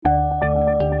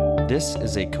This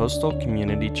is a Coastal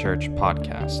Community Church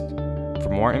podcast. For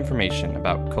more information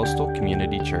about Coastal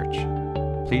Community Church,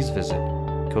 please visit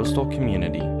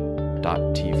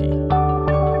coastalcommunity.tv.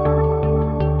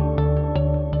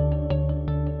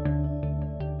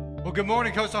 Well, good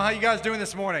morning, Coastal. How you guys doing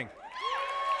this morning?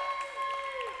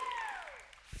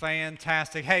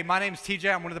 Fantastic. Hey, my name is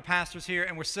TJ. I'm one of the pastors here,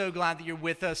 and we're so glad that you're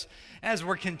with us as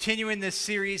we're continuing this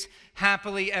series,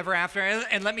 Happily Ever After.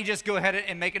 And let me just go ahead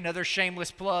and make another shameless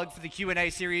plug for the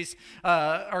Q&A series,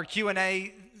 or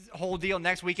Q&A whole deal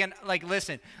next weekend.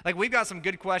 Listen, we've got some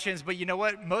good questions, but you know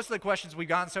what? Most of the questions we've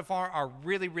gotten so far are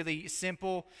really, really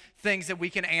simple things that we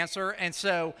can answer. And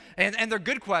so, and they're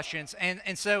good questions.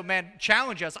 And so, man,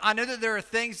 challenge us. I know that there are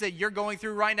things that you're going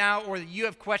through right now or that you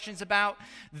have questions about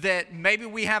that maybe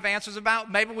we have answers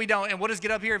about, maybe we don't. And we'll just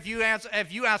get up here. If you ask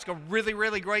a really,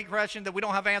 really great question that we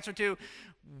don't have an answer to,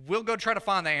 we'll go try to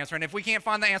find the answer. And if we can't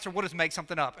find the answer, we'll just make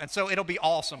something up. And so it'll be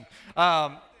awesome.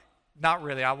 Not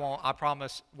really, I won't, I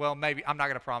promise. Well, maybe, I'm not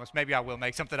going to promise. Maybe I will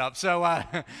make something up. So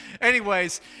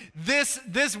anyways, this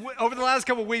over the last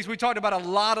couple of weeks, we talked about a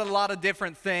lot of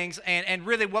different things. And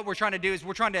really what we're trying to do is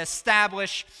we're trying to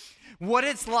establish what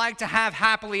it's like to have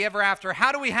happily ever after.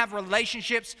 How do we have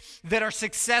relationships that are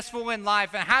successful in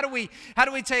life? And how do we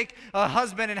take a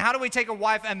husband and how do we take a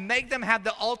wife and make them have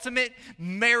the ultimate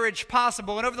marriage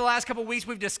possible? And over the last couple of weeks,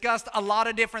 we've discussed a lot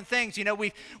of different things. You know,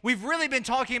 we've really been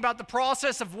talking about the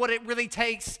process of what it really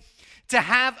takes to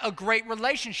have a great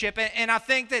relationship. And I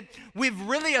think that we've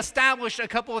really established a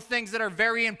couple of things that are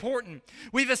very important.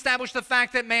 We've established the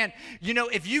fact that, man, you know,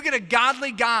 if you get a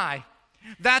godly guy,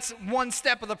 that's one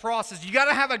step of the process. You got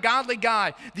to have a godly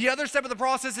guy. The other step of the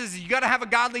process is you got to have a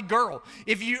godly girl.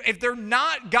 If they're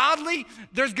not godly,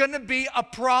 there's going to be a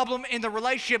problem in the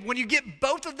relationship. When you get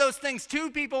both of those things, two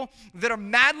people that are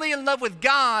madly in love with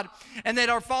God and that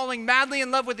are falling madly in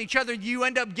love with each other, you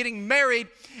end up getting married.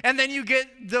 And then you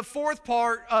get the fourth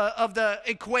part of the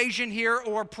equation here,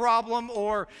 or problem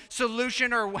or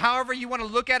solution, or however you want to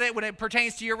look at it when it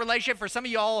pertains to your relationship. For some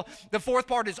of y'all, the fourth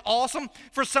part is awesome.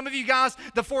 For some of you guys,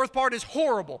 the fourth part is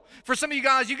horrible. For some of you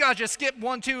guys just skipped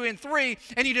 1, 2, and 3,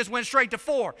 and you just went straight to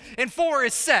 4. And 4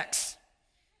 is sex.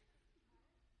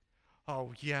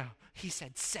 Oh yeah, he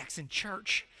said sex in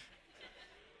church.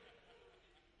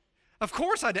 Of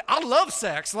course I did. I love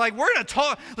sex. We're going to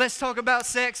talk. Let's talk about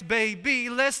sex,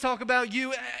 baby. Let's talk about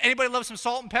you. Anybody love some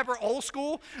salt and pepper, old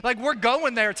school? We're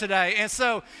going there today. And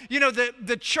so, you know,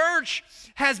 the church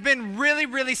has been really,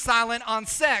 really silent on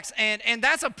sex. And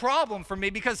that's a problem for me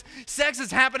because sex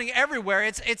is happening everywhere.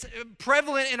 It's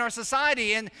prevalent in our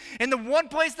society. And the one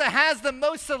place that has the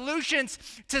most solutions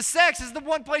to sex is the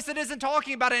one place that isn't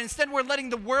talking about it. Instead, we're letting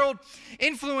the world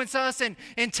influence us and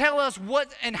tell us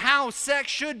what and how sex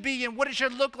should be and what it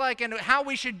should look like and how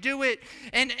we should do it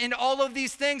and all of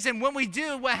these things. And when we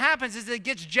do, what happens is it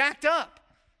gets jacked up.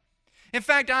 In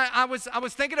fact, I was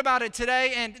thinking about it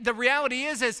today, and the reality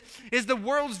is the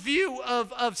world's view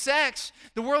of sex,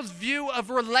 the world's view of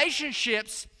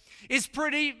relationships is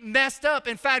pretty messed up.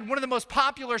 In fact, one of the most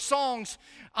popular songs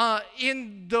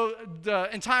in the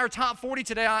entire top 40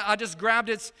 today, I just grabbed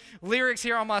its lyrics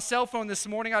here on my cell phone this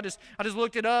morning. I just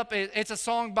looked it up. It's a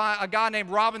song by a guy named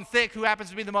Robin Thicke, who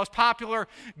happens to be the most popular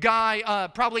guy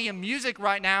probably in music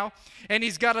right now. And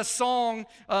he's got a song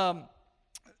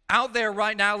out there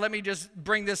right now. Let me just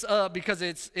bring this up because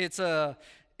it's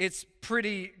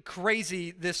pretty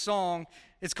crazy, this song.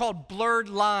 It's called Blurred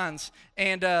Lines.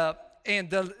 And the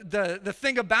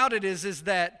thing about it is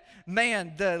that,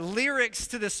 man, the lyrics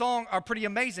to this song are pretty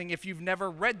amazing if you've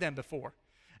never read them before.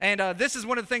 And this is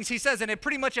one of the things he says, and it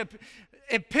pretty much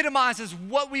epitomizes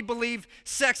what we believe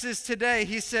sex is today.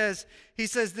 He says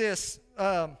this.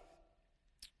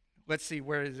 Let's see,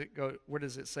 where does it go? Where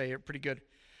does it say it? Pretty good.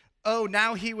 Oh,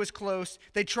 now he was close.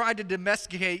 They tried to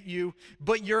domesticate you,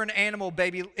 but you're an animal,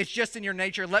 baby. It's just in your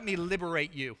nature. Let me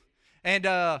liberate you. And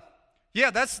yeah,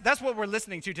 that's what we're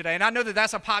listening to today. And I know that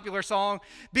that's a popular song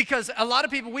because a lot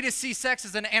of people, we just see sex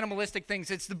as an animalistic thing.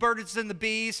 It's the birds and the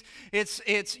bees. It's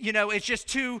you know, it's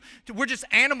just we're just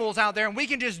animals out there and we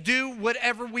can just do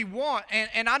whatever we want.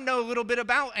 And I know a little bit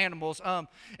about animals.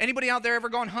 Anybody out there ever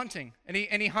gone hunting?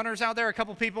 Any hunters out there? A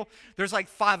couple people? There's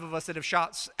 5 of us that have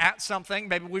shot at something.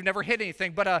 Maybe we've never hit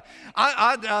anything. But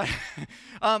I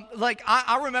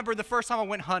remember the first time I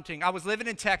went hunting. I was living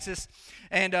in Texas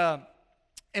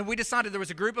and we decided there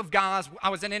was a group of guys, I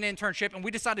was in an internship, and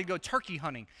we decided to go turkey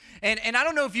hunting. And I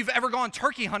don't know if you've ever gone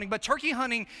turkey hunting, but turkey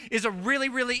hunting is a really,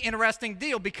 really interesting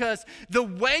deal because the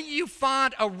way you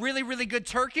find a really, really good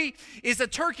turkey is a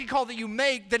turkey call that you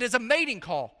make that is a mating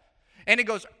call. And it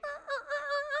goes,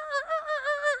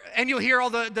 and you'll hear all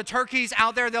the turkeys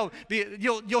out there.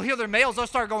 You'll hear their males. They'll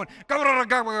start going, gobble, gobble,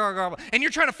 gobble, gobble, and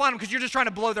you're trying to find them because you're just trying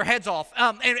to blow their heads off.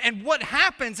 And what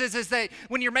happens is that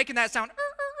when you're making that sound,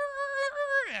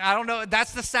 I don't know,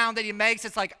 that's the sound that he makes.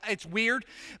 It's like, it's weird.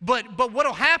 But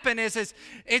what'll happen is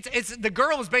it's the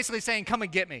girl is basically saying, come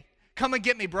and get me. Come and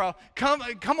get me, bro. Come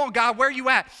on, God, where you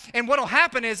at? And what'll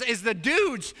happen is the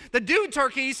dude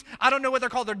turkeys, I don't know what they're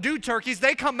called, they're dude turkeys,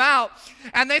 they come out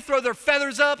and they throw their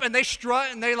feathers up and they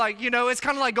strut and they like, it's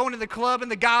kind of like going to the club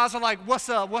and the guys are like, what's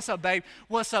up, babe?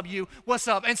 What's up, you? What's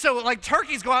up? And so like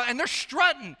turkeys go out and they're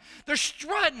strutting,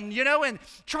 and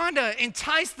trying to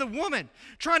entice the woman,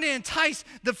 trying to entice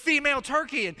the female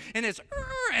turkey. And it's,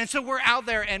 and so we're out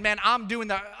there and man, I'm doing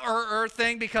the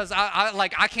thing because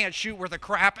I can't shoot worth a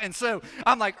crap. And so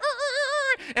I'm like,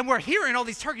 and we're hearing all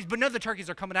these turkeys, but none of the turkeys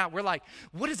are coming out. We're like,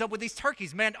 what is up with these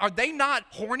turkeys, man? Are they not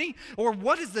horny or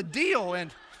what is the deal?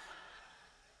 And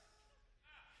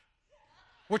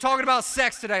we're talking about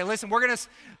sex today. Listen,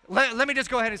 let me just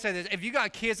go ahead and say this. If you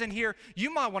got kids in here,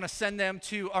 you might want to send them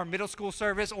to our middle school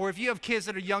service, or if you have kids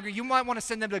that are younger, you might want to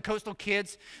send them to Coastal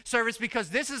Kids service because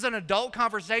this is an adult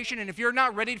conversation, and if you're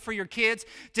not ready for your kids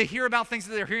to hear about things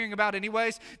that they're hearing about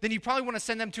anyways, then you probably want to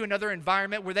send them to another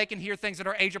environment where they can hear things that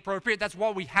are age appropriate. That's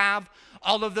why we have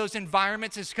all of those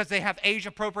environments, is because they have age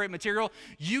appropriate material.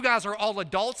 You guys are all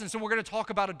adults, and so we're going to talk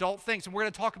about adult things, and we're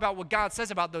going to talk about what God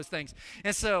says about those things.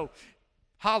 And so,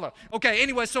 holla. Okay,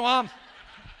 anyway, so and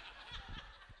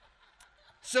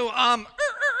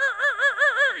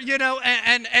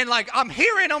like I'm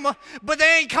hearing them, but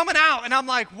they ain't coming out, and I'm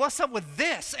like, what's up with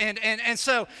this? And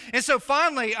so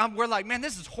finally, we're like, man,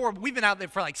 this is horrible. We've been out there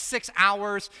for like 6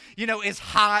 hours. It's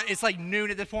hot. It's like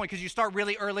noon at this point because you start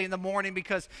really early in the morning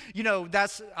because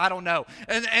that's I don't know.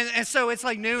 And so it's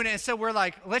like noon, and so we're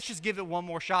like, let's just give it one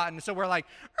more shot. And so we're like.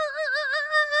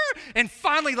 And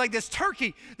finally, like this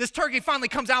turkey finally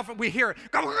comes out. We hear it,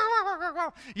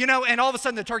 and all of a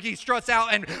sudden the turkey struts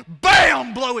out and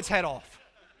bam, blow its head off.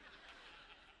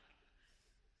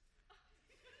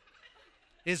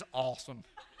 It's awesome.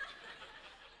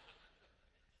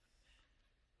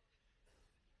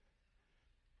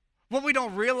 What we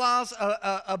don't realize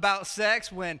about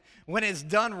sex when it's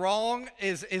done wrong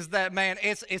is that, man,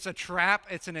 it's a trap,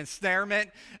 it's an ensnarement,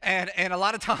 and a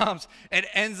lot of times it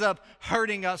ends up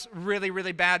hurting us really,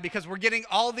 really bad because we're getting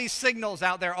all these signals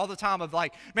out there all the time of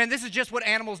like, man, this is just what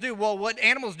animals do. Well, what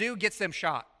animals do gets them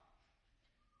shot.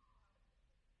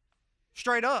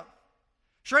 Straight up.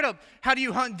 How do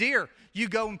you hunt deer? You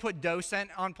go and put doe scent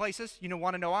on places.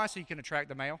 Want to know why? So you can attract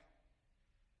the male.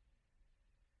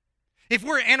 If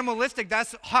we're animalistic,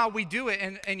 that's how we do it.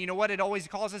 And you know what it always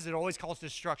causes? It always causes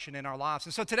destruction in our lives.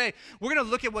 And so today, we're going to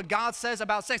look at what God says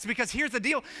about sex, because here's the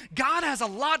deal. God has a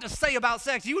lot to say about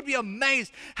sex. You would be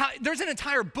amazed how there's an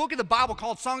entire book of the Bible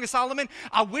called Song of Solomon.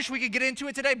 I wish we could get into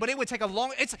it today, but it would take a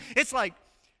long,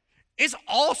 it's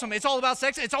awesome. It's all about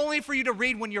sex. It's only for you to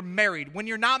read when you're married. When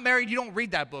you're not married, you don't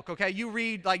read that book, okay? You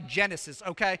read like Genesis,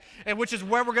 okay? And which is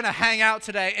where we're going to hang out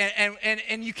today.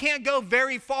 And you can't go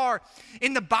very far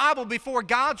in the Bible before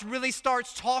God really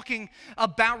starts talking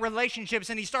about relationships,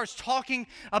 and he starts talking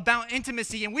about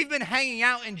intimacy. And we've been hanging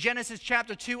out in Genesis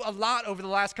chapter 2 a lot over the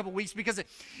last couple of weeks because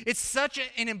it's such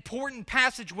an important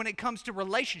passage when it comes to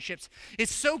relationships.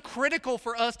 It's so critical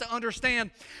for us to understand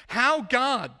how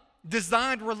God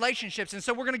designed relationships. And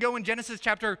so we're going to go in Genesis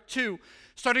chapter 2,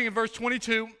 starting in verse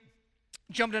 22,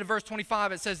 jumping into verse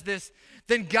 25. It says this: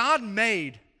 Then God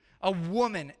made a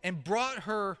woman and brought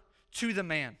her to the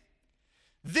man.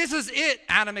 This is it,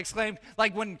 Adam exclaimed.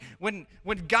 Like when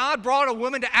God brought a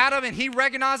woman to Adam and he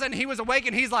recognized it and he was awake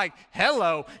and he's like,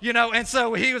 hello, and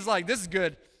so he was like, this is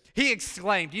good. He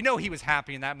exclaimed. He was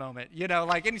happy in that moment.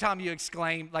 Like anytime you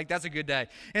exclaim, like that's a good day.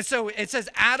 And so it says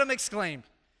Adam exclaimed.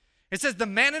 It says, the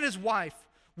man and his wife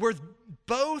were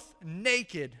both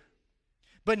naked,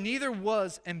 but neither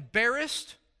was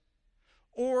embarrassed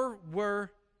or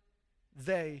were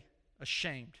they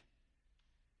ashamed.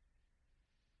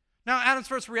 Now, Adam's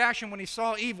first reaction when he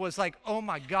saw Eve was like, oh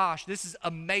my gosh, this is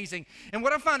amazing. And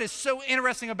what I found is so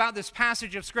interesting about this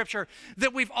passage of Scripture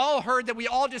that we've all heard, that we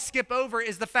all just skip over,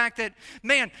 is the fact that,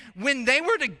 man, when they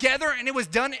were together and it was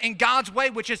done in God's way,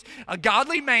 which is a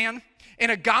godly man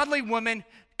and a godly woman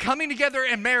coming together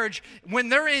in marriage, when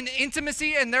they're in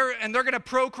intimacy and they're going to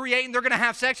procreate and they're going to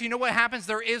have sex, you know what happens?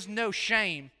 There is no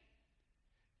shame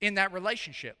in that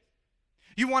relationship.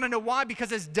 You want to know why?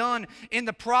 Because it's done in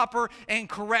the proper and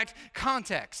correct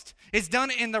context. It's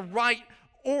done in the right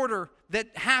order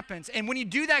that happens. And when you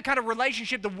do that kind of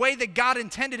relationship the way that God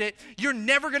intended it, you're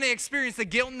never going to experience the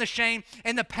guilt and the shame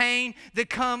and the pain that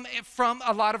come from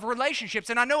a lot of relationships.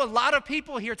 And I know a lot of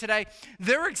people here today,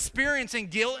 they're experiencing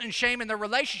guilt and shame in their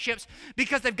relationships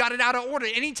because they've got it out of order.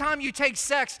 Anytime you take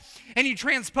sex and you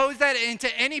transpose that into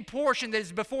any portion that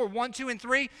is before 1, 2, and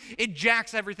 3, it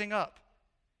jacks everything up.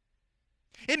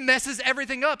 It messes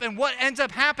everything up. And what ends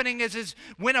up happening is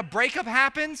when a breakup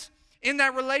happens in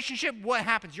that relationship, what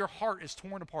happens? Your heart is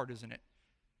torn apart, isn't it?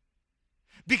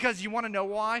 Because you want to know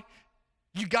why?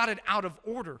 You got it out of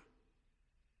order.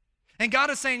 And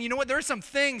God is saying, you know what? There are some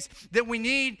things that we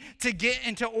need to get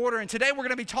into order. And today we're going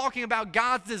to be talking about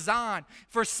God's design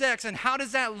for sex and how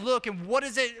does that look and what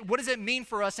does it mean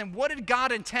for us and what did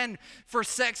God intend for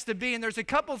sex to be? And there's a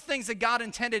couple of things that God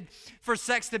intended for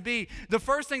sex to be. The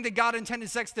first thing that God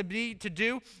intended sex to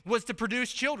do was to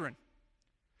produce children.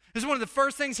 This is one of the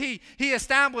first things he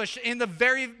established in the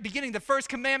very beginning. The first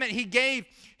commandment he gave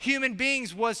human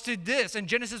beings was to this. In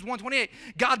Genesis 1:28,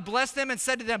 God blessed them and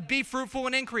said to them, be fruitful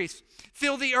and increase.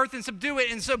 Fill the earth and subdue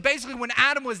it. And so basically when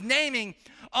Adam was naming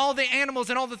all the animals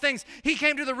and all the things, he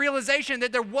came to the realization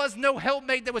that there was no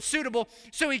helpmate that was suitable.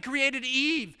 So he created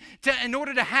Eve in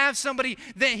order to have somebody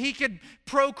that he could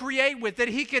procreate with, that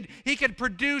he could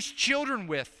produce children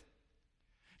with.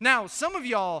 Now, some of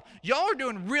y'all are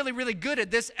doing really, really good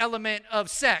at this element of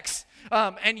sex.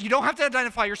 And you don't have to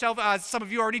identify yourself, as some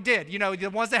of you already did. You know, the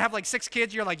ones that have like 6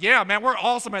 kids, you're like, yeah, man, we're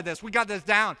awesome at this. We got this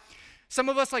down. Some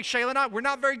of us, like Shayla and I, we're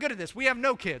not very good at this. We have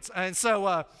no kids. And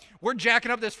so we're jacking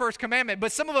up this first commandment.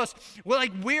 But some of us,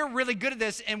 we're really good at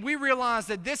this. And we realize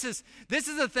that this is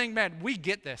the thing, man, we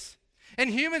get this.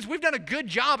 And humans, we've done a good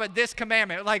job at this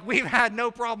commandment. Like, we've had no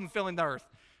problem filling the earth.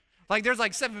 Like, there's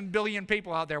like 7 billion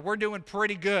people out there. We're doing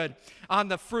pretty good on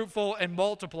the fruitful and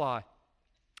multiply.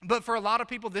 But for a lot of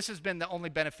people, this has been the only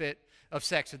benefit of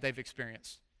sex that they've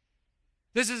experienced.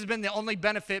 This has been the only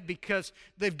benefit because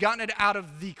they've gotten it out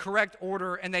of the correct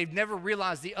order and they've never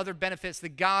realized the other benefits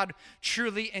that God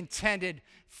truly intended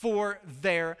for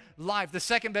their life. The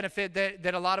second benefit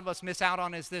that a lot of us miss out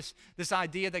on is this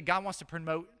idea that God wants to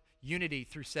promote unity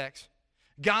through sex.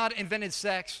 God invented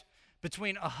sex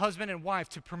between a husband and wife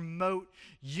to promote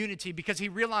unity because he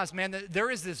realized, man, that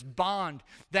there is this bond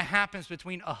that happens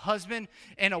between a husband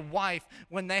and a wife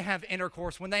when they have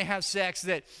intercourse, when they have sex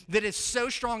that is so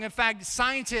strong. In fact,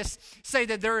 scientists say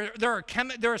that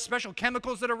there are special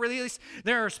chemicals that are released,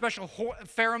 there are special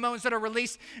pheromones that are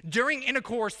released during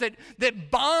intercourse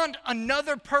that bond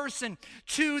another person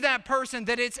to that person,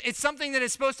 that it's something that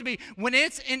is supposed to be, when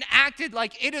it's enacted,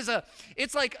 like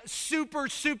it's like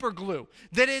super glue,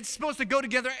 that it's supposed to go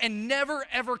together and never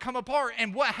ever come apart.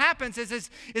 And what happens is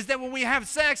that when we have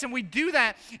sex and we do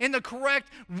that in the correct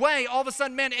way, all of a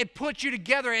sudden, man, it puts you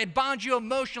together. It bonds you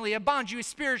emotionally, it bonds you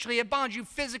spiritually, it bonds you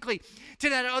physically to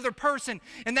that other person.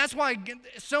 And that's why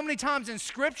so many times in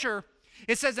Scripture,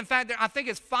 it says, in fact, I think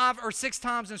it's 5 or 6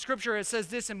 times in Scripture, it says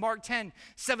this in Mark 10,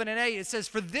 7 and 8. It says,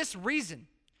 for this reason,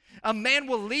 a man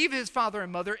will leave his father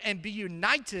and mother and be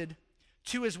united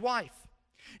to his wife,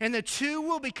 and the two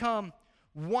will become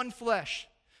one flesh.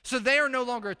 So they are no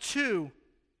longer two,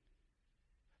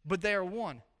 but they are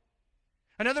one.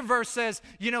 Another verse says,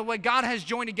 you know, what God has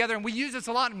joined together, and we use this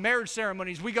a lot in marriage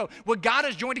ceremonies. We go, what God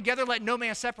has joined together, let no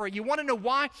man separate. You want to know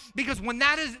why? Because when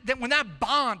that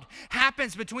bond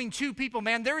happens between two people,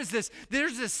 man, there's this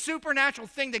supernatural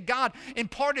thing that God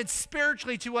imparted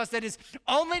spiritually to us that is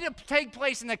only to take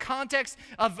place in the context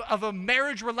of a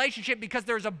marriage relationship, because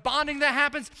there's a bonding that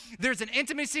happens, there's an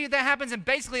intimacy that happens, and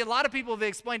basically a lot of people have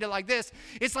explained it like this.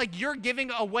 It's like you're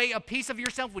giving away a piece of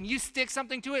yourself. When you stick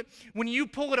something to it, when you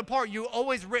pull it apart, you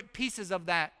always rip pieces of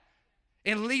that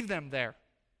and leave them there.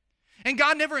 And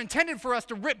God never intended for us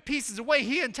to rip pieces away.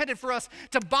 He intended for us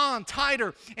to bond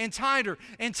tighter and tighter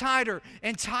and tighter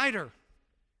and tighter.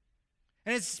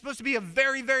 And it's supposed to be a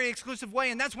very, very exclusive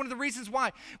way. And that's one of the reasons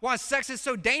why sex is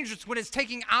so dangerous when it's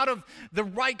taken out of the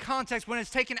right context, when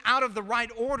it's taken out of the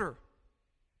right order.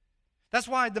 That's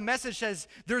why the message says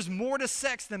there's more to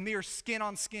sex than mere skin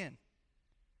on skin.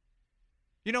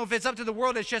 You know, if it's up to the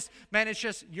world, it's just,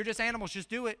 you're just animals, just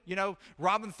do it. You know,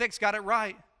 Robin Thicke's got it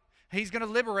right. He's going to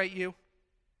liberate you.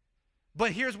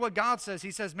 But here's what God says. He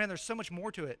says, man, there's so much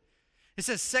more to it. It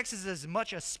says sex is as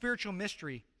much a spiritual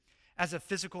mystery as a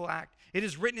physical act. It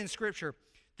is written in Scripture,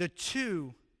 the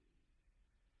two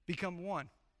become one.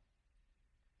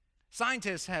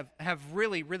 Scientists have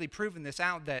really, really proven this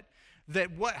out,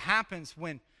 that what happens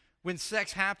when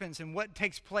sex happens and what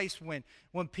takes place when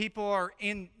people are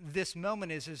in this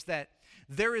moment is that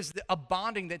there is a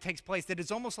bonding that takes place that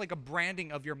is almost like a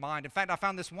branding of your mind. In fact, I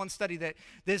found this one study that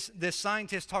this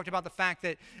scientist talked about the fact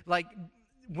that, like,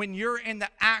 when you're in the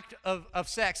act of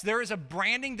sex, there is a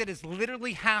branding that is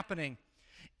literally happening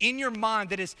in your mind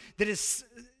that is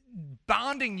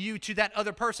bonding you to that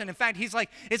other person. In fact, he's like,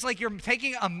 it's like you're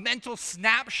taking a mental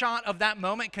snapshot of that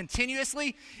moment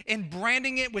continuously and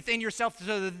branding it within yourself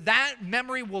so that that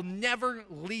memory will never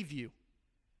leave you.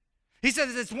 He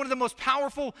says it's one of the most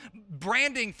powerful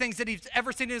branding things that he's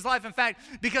ever seen in his life. In fact,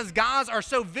 because guys are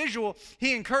so visual,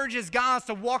 he encourages guys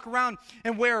to walk around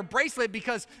and wear a bracelet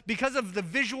because of the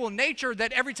visual nature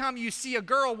that every time you see a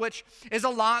girl, which is a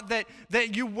lot,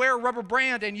 that you wear a rubber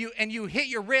brand and you hit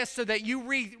your wrist so that you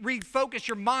refocus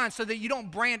your mind so that you don't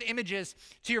brand images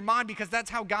to your mind, because that's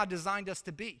how God designed us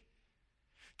to be.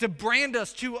 To brand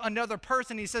us to another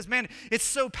person. He says, man, it's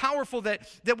so powerful that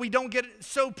we don't get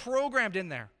so programmed in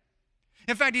there.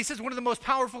 In fact, he says one of the most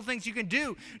powerful things you can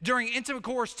do during intimate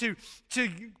course to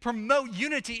promote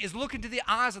unity is look into the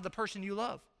eyes of the person you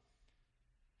love.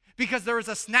 Because there is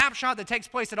a snapshot that takes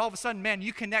place that all of a sudden, man,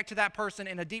 you connect to that person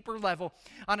in a deeper level,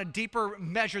 on a deeper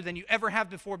measure than you ever have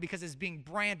before, because it's being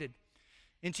branded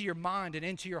into your mind and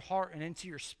into your heart and into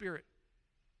your spirit.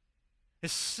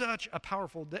 It's such a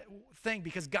powerful thing,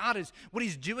 because God is, what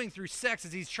he's doing through sex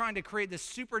is he's trying to create this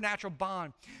supernatural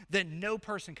bond that no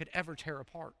person could ever tear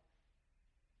apart.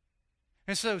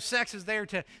 And so sex is there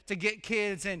to get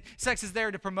kids, and sex is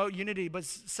there to promote unity, but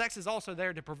sex is also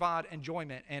there to provide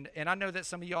enjoyment. And I know that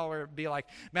some of y'all are be like,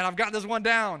 man, I've got this one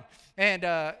down. And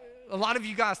a lot of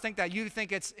you guys think that. You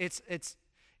think it's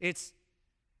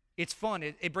fun.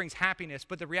 It brings happiness.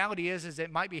 But the reality is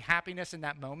it might be happiness in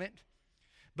that moment.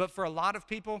 But for a lot of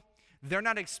people, they're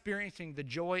not experiencing the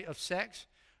joy of sex.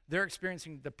 They're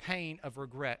experiencing the pain of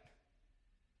regret.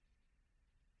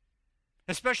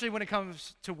 Especially when it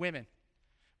comes to women.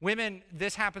 Women,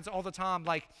 this happens all the time.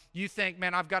 Like, you think,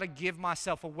 man, I've got to give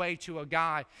myself away to a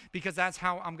guy because that's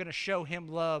how I'm going to show him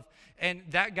love. And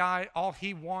that guy, all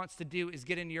he wants to do is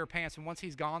get into your pants. And once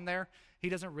he's gone there, he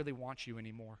doesn't really want you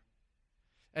anymore.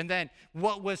 And then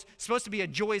what was supposed to be a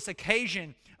joyous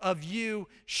occasion of you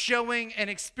showing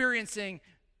and experiencing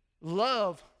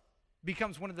love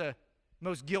becomes one of the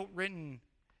most guilt-ridden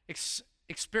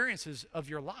experiences of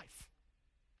your life.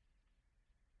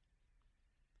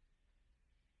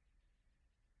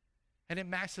 And it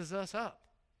maxes us up.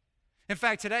 In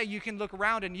fact, today you can look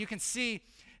around and you can see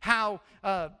how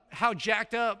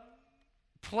jacked up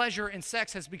pleasure and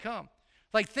sex has become.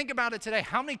 Like, think about it today.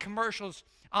 How many commercials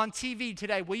on TV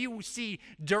today will you see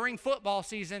during football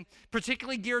season,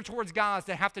 particularly geared towards guys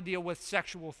that have to deal with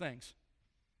sexual things?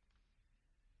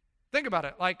 Think about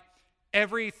it. Like,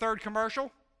 every third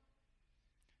commercial.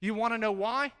 You want to know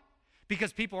why?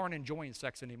 Because people aren't enjoying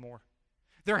sex anymore.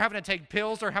 They're having to take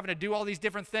pills. They're having to do all these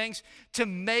different things to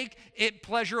make it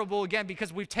pleasurable again,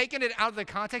 because we've taken it out of the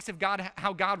context of God,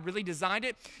 how God really designed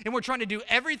it, and we're trying to do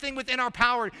everything within our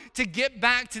power to get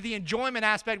back to the enjoyment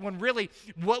aspect, when really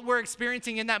what we're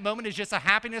experiencing in that moment is just a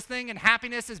happiness thing, and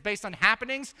happiness is based on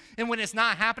happenings, and when it's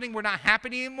not happening, we're not happy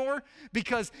anymore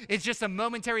because it's just a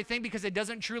momentary thing, because it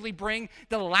doesn't truly bring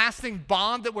the lasting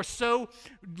bond that we're so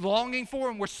longing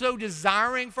for and we're so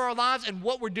desiring for our lives. And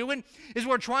what we're doing is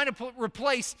we're trying to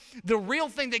replace the real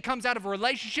thing that comes out of a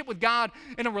relationship with God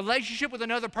and a relationship with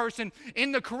another person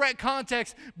in the correct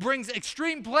context brings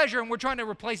extreme pleasure, and we're trying to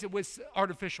replace it with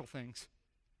artificial things.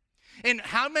 And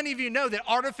how many of you know that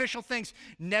artificial things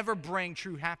never bring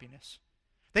true happiness?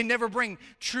 They never bring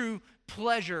true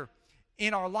pleasure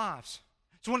in our lives.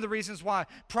 It's one of the reasons why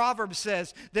Proverbs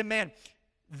says that, man,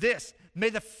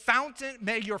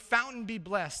 may your fountain be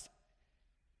blessed,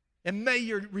 and may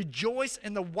you rejoice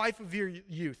in the wife of your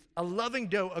youth, a loving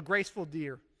doe, a graceful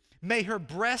deer. May her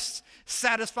breasts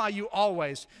satisfy you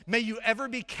always. May you ever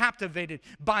be captivated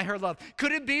by her love.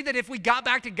 Could it be that if we got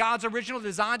back to God's original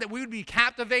design, that we would be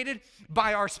captivated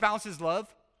by our spouse's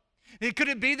love? Could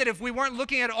it be that if we weren't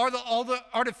looking at all the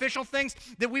artificial things,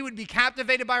 that we would be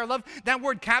captivated by our love? That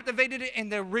word captivated in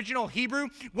the original Hebrew,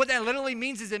 what that literally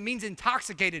means is it means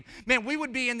intoxicated. Man, we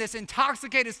would be in this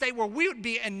intoxicated state where we would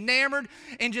be enamored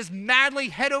and just madly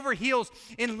head over heels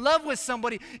in love with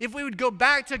somebody if we would go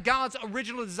back to God's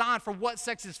original design for what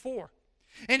sex is for.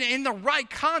 And in the right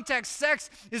context, sex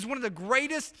is one of the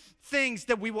greatest things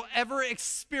that we will ever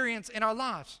experience in our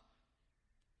lives.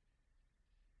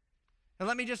 And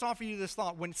let me just offer you this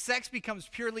thought. When sex becomes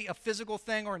purely a physical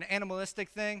thing or an animalistic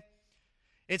thing,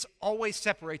 it always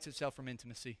separates itself from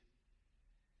intimacy.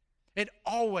 It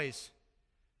always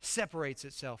separates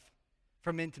itself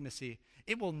from intimacy.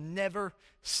 It will never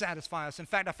satisfy us. In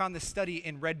fact, I found this study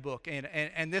in Redbook, and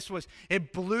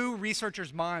it blew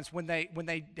researchers' minds when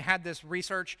they had this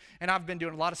research. And I've been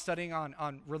doing a lot of studying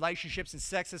on relationships and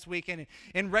sex this week. And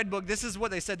in Redbook, this is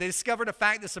what they said. They discovered a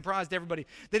fact that surprised everybody.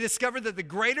 They discovered that the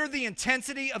greater the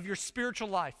intensity of your spiritual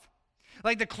life,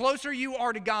 like the closer you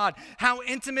are to God, how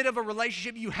intimate of a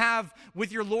relationship you have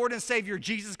with your Lord and Savior,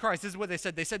 Jesus Christ. This is what they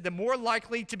said. They said the more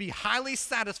likely to be highly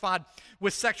satisfied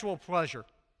with sexual pleasure.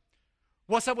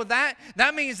 What's up with that?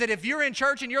 That means that if you're in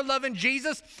church and you're loving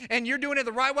Jesus and you're doing it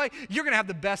the right way, you're going to have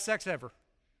the best sex ever.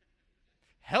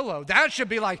 Hello, that should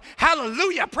be like,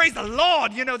 hallelujah, praise the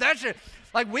Lord. You know, that should,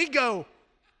 like we go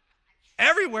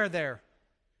everywhere there.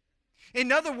 In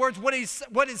other words, what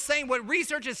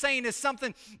research is saying is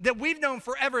something that we've known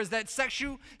forever, is that sex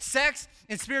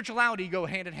and spirituality go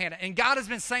hand in hand. And God has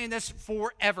been saying this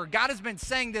forever. God has been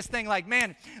saying this thing like,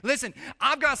 man, listen,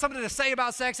 I've got something to say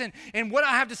about sex, and what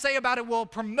I have to say about it will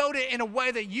promote it in a way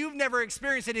that you've never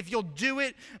experienced it if you'll do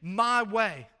it my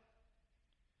way.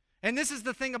 And this is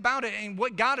the thing about it, and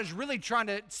what God is really trying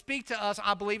to speak to us,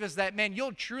 I believe, is that, man,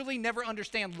 you'll truly never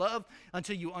understand love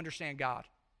until you understand God.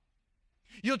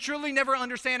 You'll truly never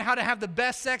understand how to have the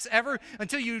best sex ever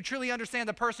until you truly understand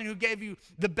the person who gave you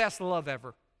the best love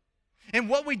ever. And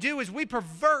what we do is we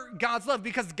pervert God's love,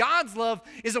 because God's love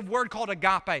is a word called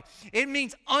agape. It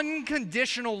means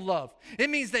unconditional love. It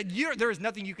means that there is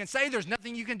nothing you can say, there's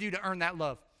nothing you can do to earn that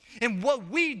love. And what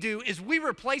we do is we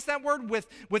replace that word with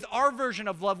our version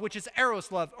of love, which is eros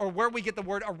love, or where we get the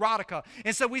word erotica.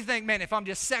 And so we think, man, if I'm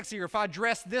just sexy, or if I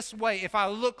dress this way, if I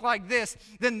look like this,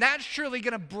 then that's surely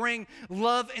going to bring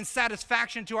love and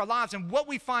satisfaction to our lives. And what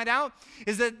we find out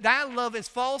is that love is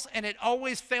false, and it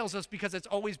always fails us because it's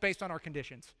always based on our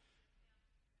conditions.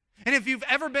 And if you've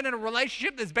ever been in a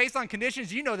relationship that's based on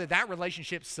conditions, you know that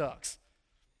relationship sucks.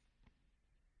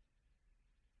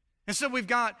 And so we've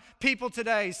got people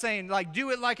today saying, like, do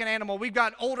it like an animal. We've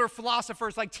got older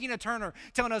philosophers like Tina Turner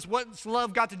telling us what's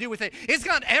love got to do with it. It's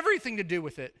got everything to do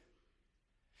with it.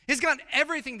 It's got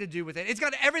everything to do with it. It's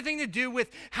got everything to do with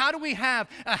how do we have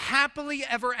a happily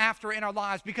ever after in our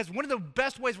lives, because one of the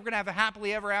best ways we're going to have a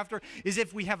happily ever after is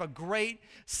if we have a great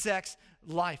sex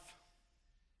life.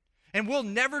 And we'll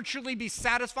never truly be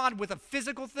satisfied with a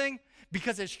physical thing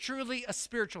because it's truly a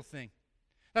spiritual thing.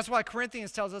 That's why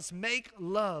Corinthians tells us, make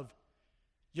love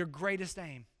your greatest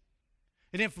aim.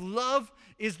 And if love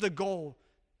is the goal,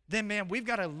 then, man, we've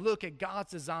got to look at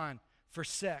God's design for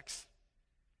sex.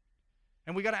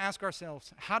 And we got to ask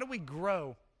ourselves, how do we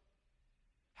grow?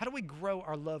 How do we grow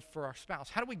our love for our spouse?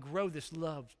 How do we grow this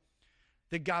love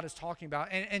that God is talking about?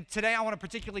 And today I want to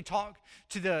particularly talk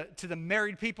to the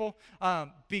married people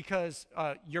because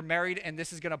you're married and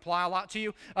this is going to apply a lot to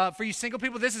you. For you single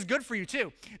people, this is good for you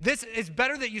too. This is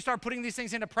better that you start putting these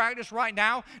things into practice right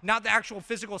now, not the actual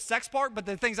physical sex part, but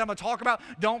the things I'm going to talk about.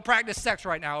 Don't practice sex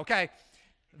right now, okay?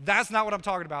 That's not what I'm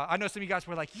talking about. I know some of you guys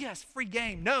were like, yes, free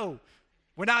game. No,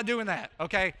 we're not doing that,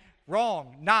 okay?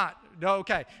 Wrong, not, no,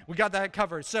 okay. We got that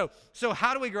covered. So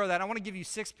how do we grow that? I want to give you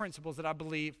 6 principles that I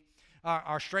believe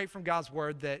are straight from God's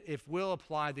word, that if we'll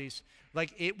apply these,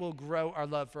 like, it will grow our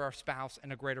love for our spouse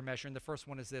in a greater measure. And the first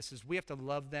one is this, is we have to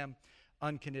love them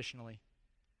unconditionally.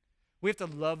 We have to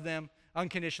love them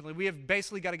unconditionally. We have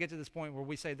basically got to get to this point where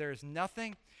we say there is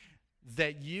nothing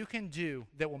that you can do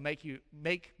that will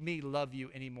make me love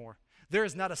you anymore. There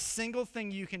is not a single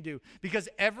thing you can do, because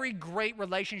every great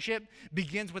relationship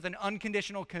begins with an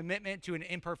unconditional commitment to an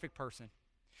imperfect person.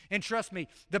 And trust me,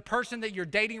 the person that you're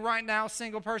dating right now,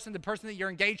 single person, the person that you're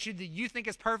engaged to, that you think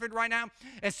is perfect right now,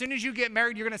 as soon as you get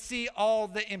married, you're going to see all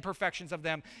the imperfections of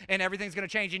them, and everything's going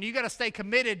to change. And you got to stay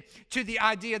committed to the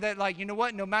idea that, like, you know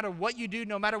what? No matter what you do,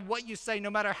 no matter what you say, no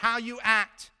matter how you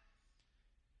act,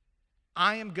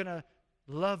 I am going to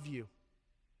love you.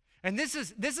 And this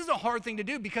is a hard thing to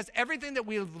do, because everything that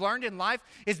we've learned in life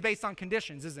is based on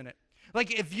conditions, isn't it?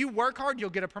 Like, if you work hard, you'll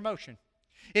get a promotion.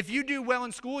 If you do well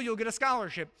in school, you'll get a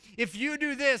scholarship. If you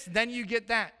do this, then you get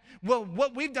that. Well,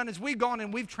 what we've done is we've gone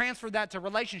and we've transferred that to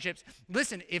relationships.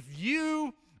 Listen, if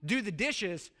you do the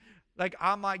dishes, like,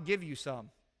 I might give you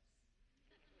some.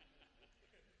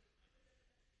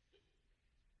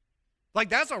 Like,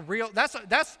 that's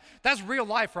real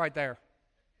life right there.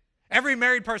 Every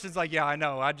married person's like, yeah, I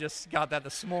know, I just got that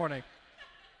this morning.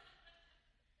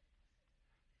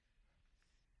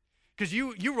 Because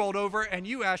you rolled over and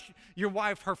you asked your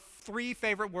wife her 3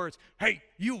 favorite words. Hey,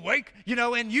 you awake?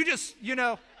 And you just,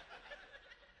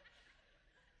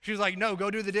 she was like, no, go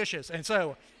do the dishes. And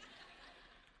so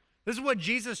this is what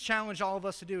Jesus challenged all of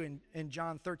us to do in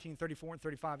John 13, 34, and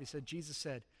 35. Jesus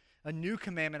said, a new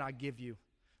commandment I give you,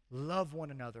 love one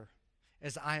another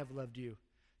as I have loved you,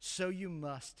 so you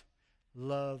must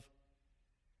love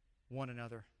one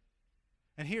another.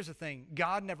 And here's the thing,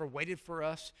 God never waited for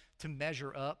us to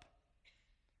measure up.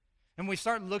 And we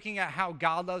start looking at how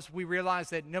God loves, we realize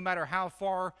that no matter how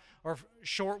far or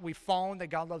short we've fallen, that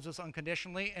God loves us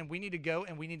unconditionally, and we need to go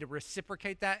and we need to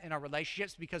reciprocate that in our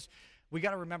relationships, because we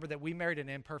got to remember that we married an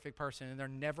imperfect person and they're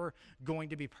never going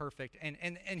to be perfect. And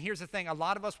here's the thing, a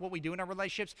lot of us, what we do in our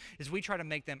relationships is we try to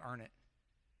make them earn it.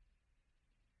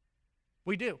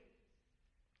 We do.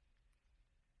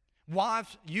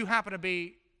 Wives, you happen to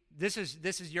be, this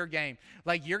is your game.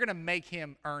 Like, you're going to make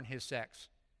him earn his sex.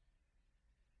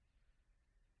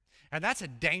 And that's a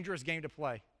dangerous game to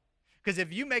play. Because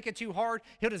if you make it too hard,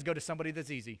 he'll just go to somebody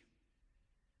that's easy.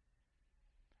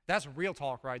 That's real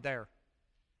talk right there.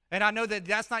 And I know that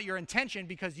that's not your intention,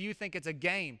 because you think it's a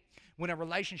game when a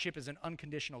relationship is an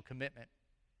unconditional commitment.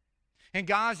 And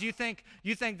guys, you think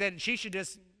that she should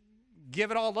just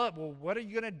give it all up. Well, what are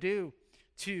you going to do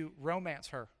to romance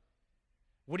her?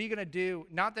 What are you going to do?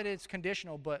 Not that it's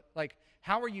conditional, but like,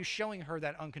 how are you showing her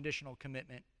that unconditional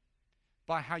commitment?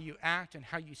 By how you act and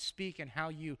how you speak and how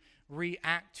you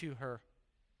react to her.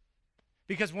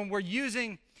 Because when we're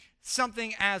using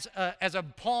something as a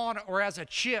pawn or as a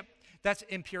chip, that's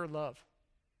impure love.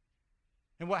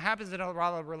 And what happens in a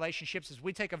lot of relationships is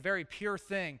we take a very pure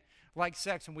thing like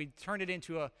sex and we turn it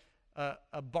into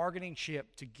a bargaining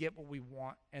chip to get what we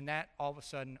want. And that, all of a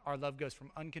sudden, our love goes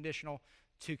from unconditional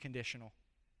to conditional.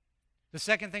 The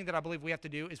second thing that I believe we have to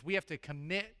do is we have to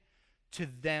commit to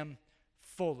them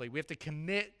fully. We have to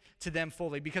commit to them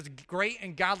fully, because great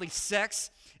and godly sex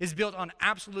is built on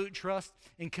absolute trust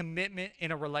and commitment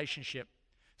in a relationship.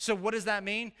 So what does that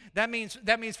mean? That means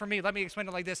for me, let me explain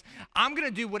it like this. I'm going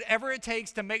to do whatever it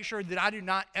takes to make sure that I do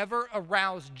not ever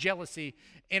arouse jealousy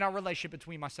in our relationship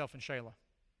between myself and Shayla.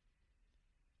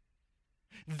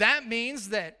 That means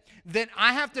that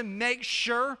I have to make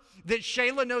sure that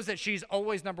Shayla knows that she's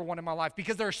always number one in my life,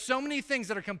 because there are so many things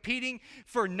that are competing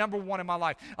for number one in my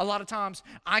life. A lot of times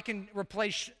I can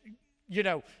replace,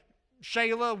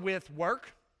 Shayla with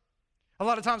work. A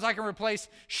lot of times I can replace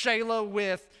Shayla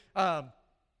with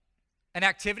an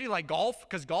activity like golf,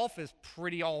 because golf is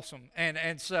pretty awesome,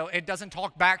 and so it doesn't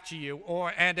talk back to you,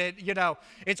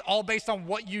 it's all based on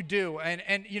what you do, and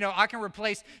I can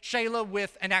replace Shayla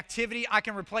with an activity. I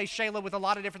can replace Shayla with a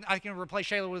lot of different. I can replace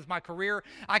Shayla with my career.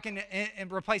 I can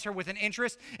replace her with an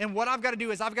interest. And what I've got to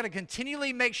do is I've got to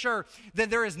continually make sure that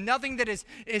there is nothing that is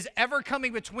ever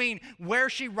coming between where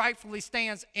she rightfully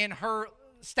stands in her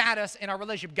status in our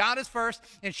relationship. God is first,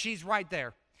 and she's right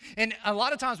there. And a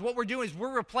lot of times what we're doing is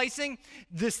we're replacing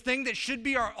this thing that should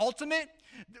be our ultimate,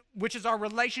 which is our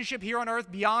relationship here on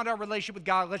earth, beyond our relationship with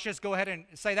God. Let's just go ahead and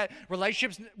say that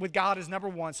relationships with God is number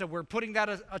one. So we're putting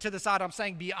that to the side. I'm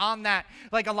saying beyond that,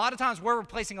 like a lot of times we're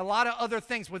replacing a lot of other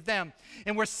things with them.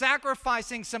 And we're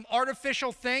sacrificing some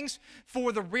artificial things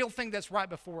for the real thing that's right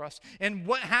before us. And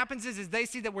what happens is they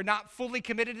see that we're not fully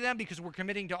committed to them because we're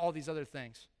committing to all these other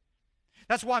things.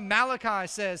 That's why Malachi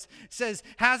says,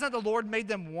 has not the Lord made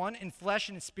them one in flesh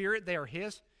and in spirit? They are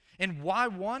his. And why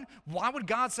one? Why would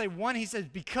God say one? He says,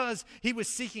 because he was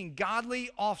seeking godly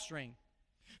offspring.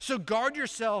 So guard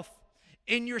yourself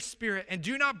in your spirit and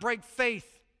do not break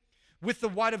faith with the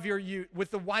wife of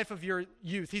your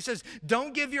youth. He says,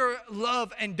 don't give your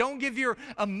love and don't give your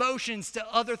emotions to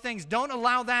other things. Don't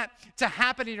allow that to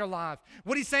happen in your life.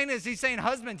 What he's saying is,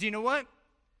 husbands, you know what?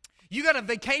 You got a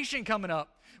vacation coming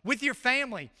up with your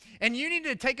family, and you need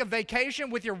to take a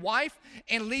vacation with your wife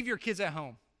and leave your kids at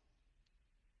home.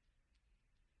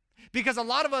 Because a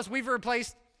lot of us, we've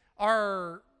replaced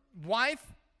our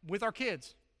wife with our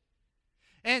kids.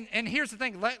 And here's the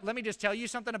thing, let me just tell you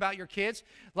something about your kids.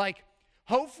 Like,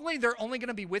 hopefully they're only going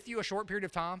to be with you a short period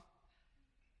of time.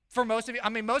 For most of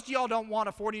you, most of y'all don't want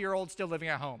a 40-year-old still living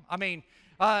at home.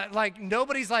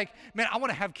 Nobody's like, man, I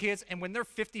want to have kids. And when they're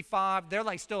 55, they're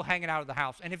like still hanging out of the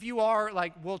house. And if you are,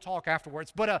 like, we'll talk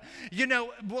afterwards. But,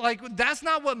 that's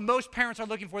not what most parents are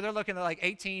looking for. They're looking at like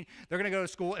 18, they're going to go to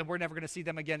school and we're never going to see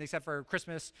them again except for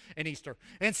Christmas and Easter.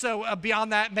 And so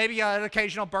beyond that, maybe an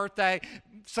occasional birthday,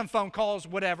 some phone calls,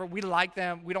 whatever. We like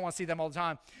them. We don't want to see them all the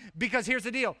time. Because here's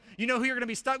the deal. You know who you're going to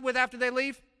be stuck with after they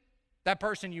leave? That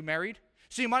person you married.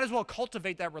 So you might as well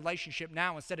cultivate that relationship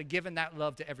now instead of giving that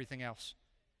love to everything else.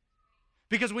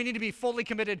 Because we need to be fully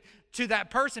committed to that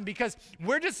person, because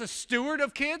we're just a steward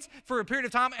of kids for a period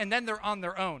of time and then they're on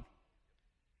their own.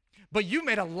 But you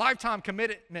made a lifetime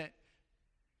commitment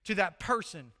to that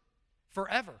person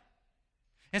forever.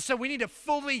 And so we need to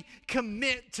fully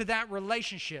commit to that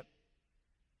relationship.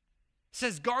 It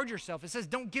says guard yourself. It says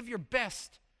don't give your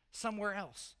best somewhere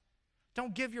else.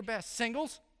 Don't give your best.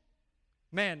 Singles,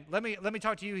 Man, let me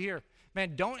talk to you here.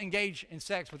 Man, don't engage in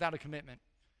sex without a commitment.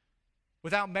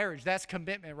 Without marriage, that's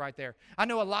commitment right there. I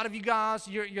know a lot of you guys,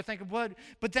 you're thinking, what?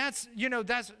 But that's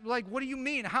like, what do you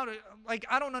mean?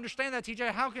 I don't understand that,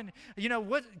 TJ. How can,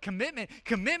 what commitment?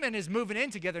 Commitment is moving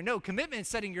in together. No, commitment is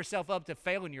setting yourself up to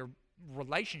fail in your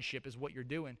relationship is what you're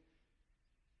doing.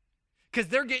 Because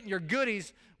they're getting your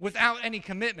goodies without any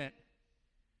commitment.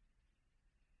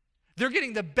 They're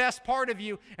getting the best part of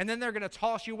you, and then they're going to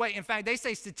toss you away. In fact, they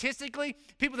say statistically,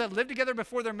 people that live together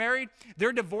before they're married,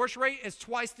 their divorce rate is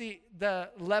twice the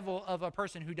level of a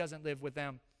person who doesn't live with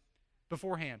them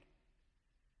beforehand.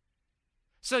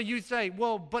 So you say,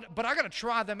 well, but I got to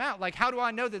try them out. Like, how do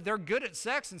I know that they're good at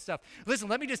sex and stuff? Listen,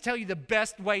 let me just tell you the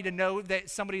best way to know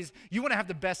that you want to have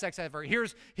the best sex ever.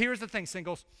 Here's the thing,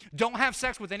 singles. Don't have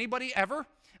sex with anybody ever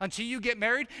until you get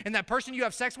married, and that person you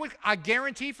have sex with, I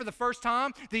guarantee for the first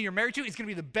time that you're married to, is going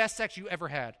to be the best sex you ever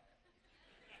had.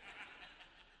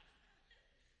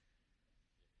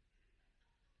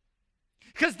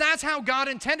 Because that's how God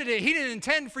intended it. He didn't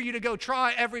intend for you to go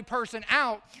try every person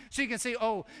out so you can see,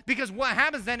 because what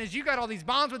happens then is you got all these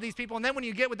bonds with these people, and then when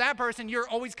you get with that person, you're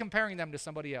always comparing them to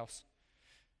somebody else.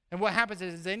 And what happens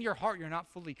is in your heart, you're not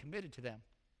fully committed to them.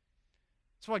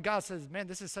 That's why God says, man,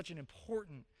 this is such an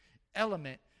important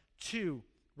element to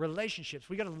relationships.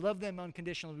 We got to love them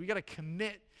unconditionally. We got to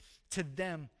commit to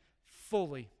them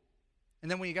fully. And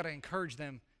then we got to encourage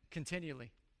them continually.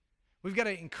 We've got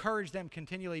to encourage them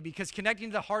continually because connecting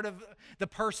to the heart of the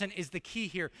person is the key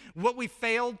here. What we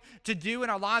failed to do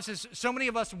in our lives is so many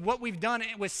of us, what we've done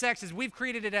with sex is we've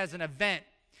created it as an event,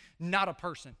 not a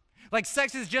person. Like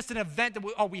sex is just an event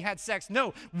that we had sex.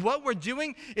 No, what we're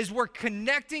doing is we're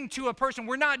connecting to a person.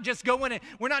 We're not just going and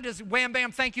we're not just wham,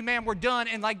 bam, thank you, ma'am, we're done.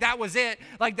 And like that was it.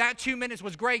 Like that 2 minutes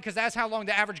was great because that's how long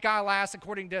the average guy lasts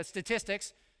according to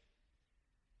statistics.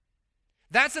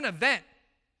 That's an event.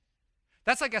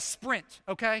 That's like a sprint,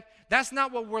 okay? That's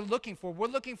not what we're looking for. We're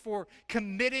looking for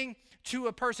committing to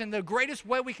a person. The greatest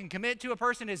way we can commit to a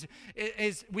person is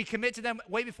we commit to them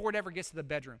way before it ever gets to the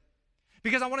bedroom.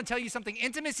 Because I want to tell you something.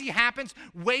 Intimacy happens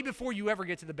way before you ever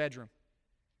get to the bedroom.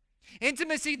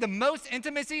 Intimacy, the most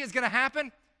intimacy is going to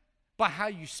happen by how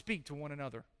you speak to one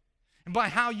another and by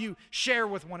how you share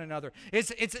with one another.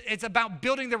 It's about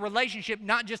building the relationship,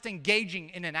 not just engaging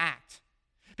in an act.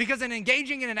 Because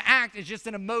engaging in an act is just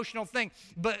an emotional thing.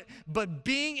 But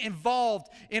being involved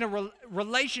in a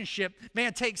relationship,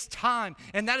 man, takes time.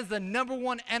 And that is the number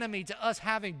one enemy to us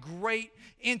having great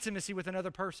intimacy with another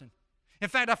person. In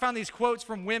fact, I found these quotes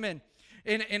from women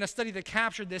in a study that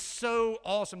captured this so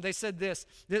awesome. They said this.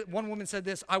 One woman said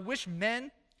this: I wish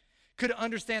men could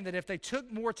understand that if they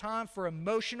took more time for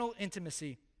emotional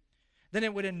intimacy, then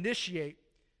it would initiate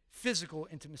physical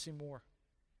intimacy more.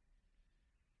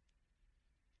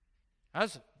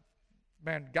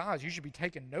 Man, guys, you should be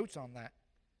taking notes on that.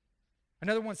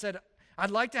 Another one said,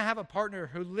 I'd like to have a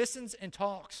partner who listens and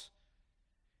talks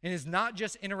and is not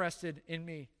just interested in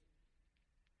me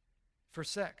for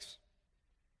sex.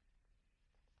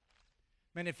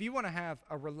 Man, if you want to have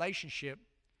a relationship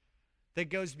that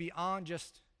goes beyond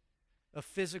just a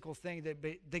physical thing,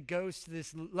 that goes to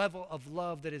this level of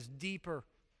love that is deeper,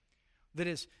 that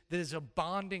is a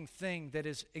bonding thing, that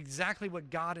is exactly what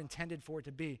God intended for it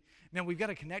to be. Man, we've got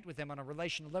to connect with them on a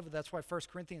relational level. That's why 1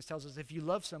 Corinthians tells us if you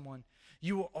love someone,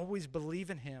 you will always believe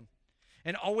in him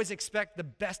and always expect the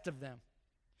best of them.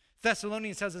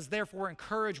 Thessalonians tells us, therefore,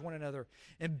 encourage one another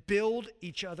and build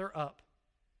each other up.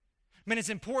 Man, it's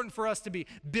important for us to be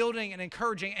building and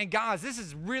encouraging. And guys, this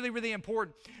is really, really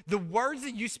important. The words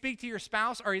that you speak to your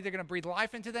spouse are either going to breathe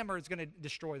life into them or it's going to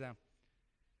destroy them.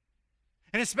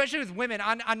 And especially with women,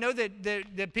 I know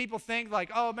that people think like,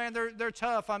 oh man, they're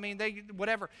tough. I mean, they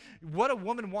whatever. What a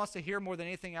woman wants to hear more than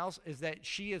anything else is that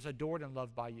she is adored and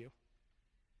loved by you.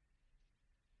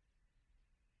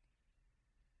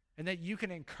 And that you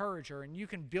can encourage her and you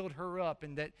can build her up,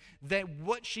 and that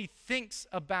what she thinks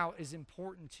about is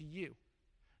important to you.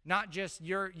 Not just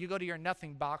you go to your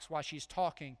nothing box while she's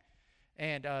talking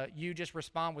and you just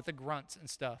respond with the grunts and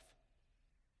stuff.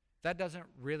 That doesn't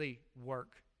really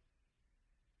work.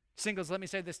 Singles, let me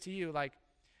say this to you, like,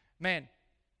 man,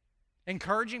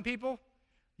 encouraging people,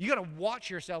 you got to watch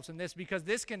yourselves in this because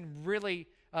this can really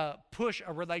push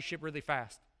a relationship really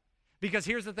fast. Because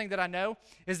here's the thing that I know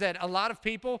is that a lot of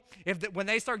people, when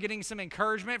they start getting some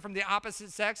encouragement from the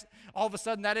opposite sex, all of a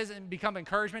sudden that doesn't become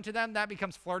encouragement to them, that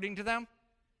becomes flirting to them.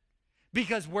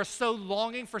 Because we're so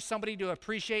longing for somebody to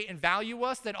appreciate and value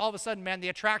us that all of a sudden, man, the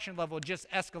attraction level just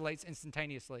escalates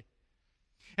instantaneously.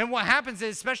 And what happens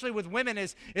is, especially with women,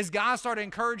 is guys start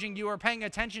encouraging you or paying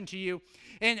attention to you.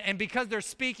 And because they're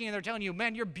speaking and they're telling you,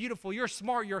 man, you're beautiful, you're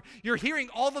smart, you're hearing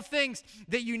all the things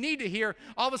that you need to hear,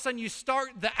 all of a sudden you start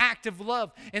the act of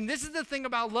love. And this is the thing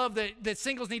about love that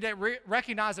singles need to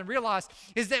recognize and realize,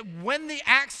 is that when the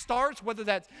act starts, whether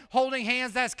that's holding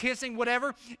hands, that's kissing,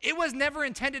 whatever, it was never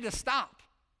intended to stop.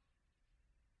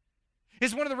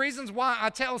 It's one of the reasons why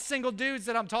I tell single dudes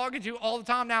that I'm talking to all the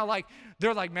time now, like,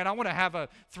 they're like, man, I want to have a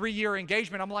 3-year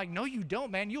engagement. I'm like, no, you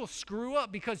don't, man. You'll screw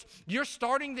up because you're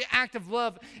starting the act of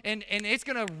love, and it's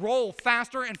going to roll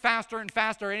faster and faster and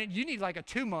faster, and you need like a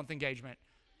 2-month engagement.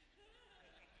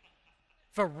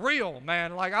 For real,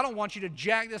 man. Like, I don't want you to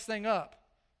jack this thing up.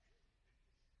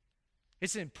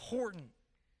 It's important.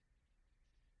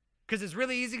 Because it's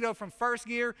really easy to go from first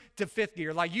gear to 5th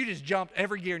gear. Like, you just jumped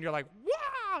every gear, and you're like, wow.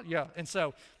 Yeah, and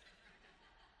so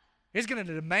it's going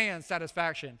to demand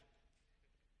satisfaction.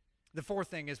 The fourth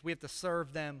thing is we have to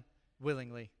serve them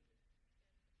willingly.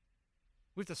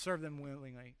 We have to serve them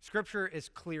willingly. Scripture is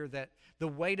clear that the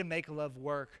way to make love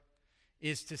work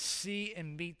is to see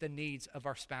and meet the needs of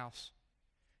our spouse.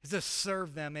 It's to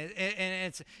serve them.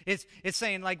 And it's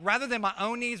saying, like, rather than my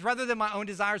own needs, rather than my own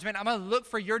desires, man, I'm going to look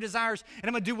for your desires, and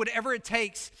I'm going to do whatever it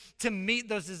takes to meet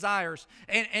those desires.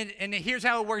 And here's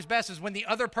how it works best is when the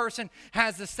other person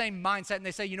has the same mindset, and they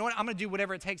say, you know what, I'm going to do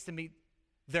whatever it takes to meet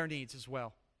their needs as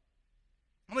well.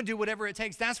 I'm going to do whatever it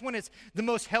takes. That's when it's the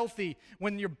most healthy,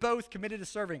 when you're both committed to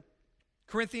serving.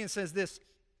 Corinthians says this,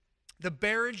 the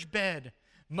marriage bed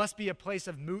must be a place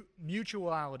of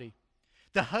mutuality.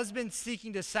 The husband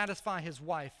seeking to satisfy his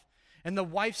wife, and the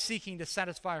wife seeking to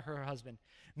satisfy her husband.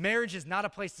 Marriage is not a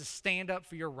place to stand up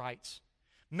for your rights.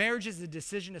 Marriage is a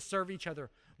decision to serve each other,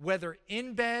 whether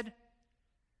in bed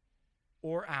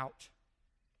or out.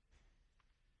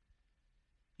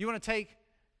 You want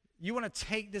to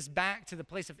take this back to the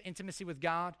place of intimacy with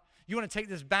God? You want to take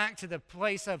this back to the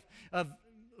place of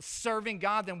serving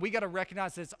God? Then we got to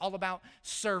recognize that it's all about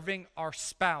serving our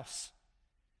spouse.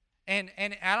 And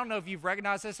I don't know if you've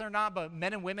recognized this or not, but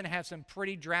men and women have some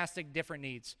pretty drastic different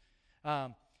needs. I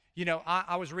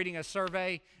was reading a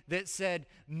survey that said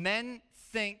men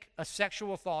think a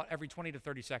sexual thought every 20 to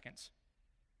 30 seconds.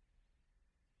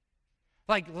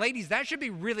 Like, ladies, that should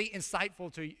be really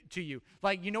insightful to you.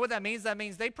 Like, you know what that means? That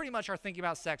means they pretty much are thinking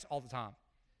about sex all the time.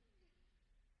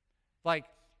 Like,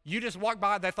 you just walked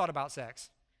by, they thought about sex.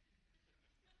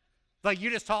 Like, you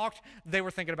just talked, they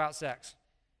were thinking about sex.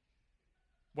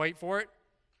 Wait for it.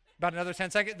 About another 10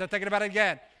 seconds, they're thinking about it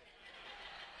again.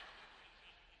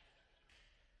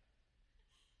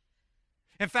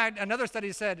 In fact, another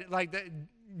study said, like, that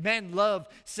men love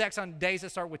sex on days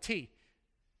that start with T.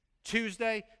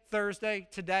 Tuesday, Thursday,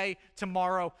 today,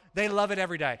 tomorrow. They love it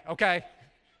every day, okay?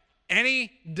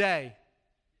 Any day.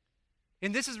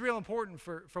 And this is real important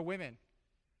for women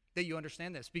that you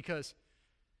understand this, because,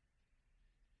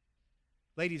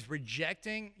 ladies,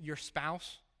 rejecting your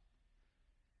spouse,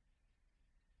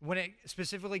 when it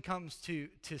specifically comes to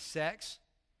sex,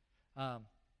 can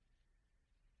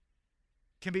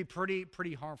be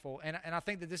pretty harmful. And I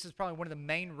think that this is probably one of the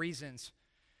main reasons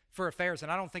for affairs.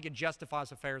 And I don't think it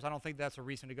justifies affairs. I don't think that's a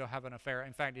reason to go have an affair.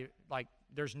 In fact,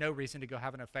 there's no reason to go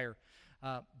have an affair.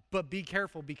 But be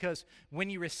careful, because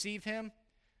when you receive him,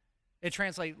 it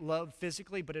translates love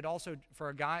physically, but it also, for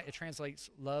a guy, it translates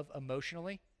love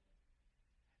emotionally.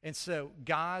 And so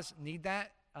guys need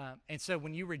that. And so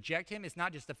when you reject him, it's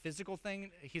not just a physical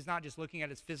thing. He's not just looking at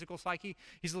his physical psyche.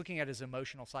 He's looking at his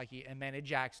emotional psyche. And man, it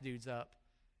jacks dudes up.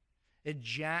 It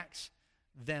jacks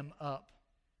them up.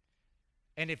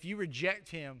 And if you reject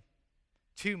him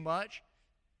too much,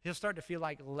 he'll start to feel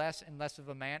like less and less of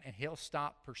a man, and he'll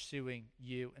stop pursuing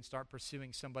you and start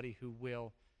pursuing somebody who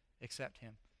will accept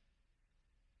him.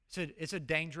 So it's a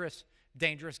dangerous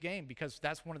game, because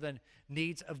that's one of the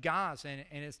needs of guys, and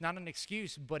it's not an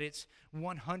excuse, but it's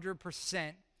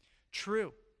 100%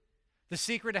 true. The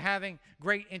secret to having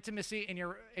great intimacy in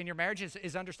your marriage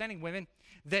is understanding, women,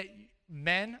 that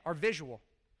men are visual.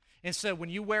 And so when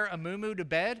you wear a muumuu to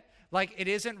bed, like, it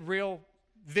isn't real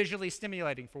visually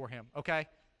stimulating for him, okay?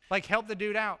 Like, help the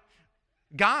dude out.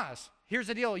 Guys, here's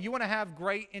the deal. You want to have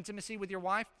great intimacy with your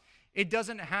wife? It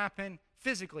doesn't happen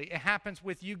physically. It happens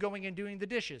with you going and doing the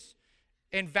dishes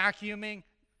and vacuuming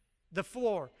the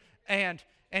floor and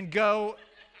go.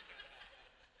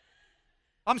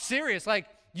 I'm serious. Like,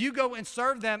 you go and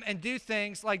serve them and do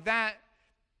things like that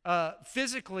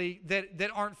physically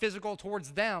that aren't physical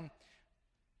towards them.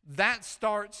 That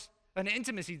starts an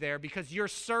intimacy there, because you're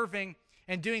serving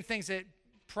and doing things that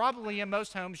probably in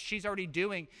most homes she's already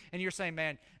doing, and you're saying,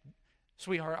 man,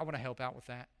 sweetheart, I want to help out with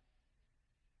that.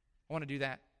 I want to do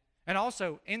that. And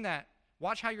also in that,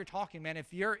 watch how you're talking, man.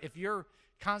 If you're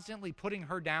constantly putting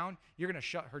her down, you're going to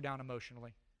shut her down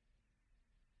emotionally.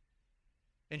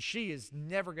 And she is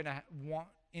never going to want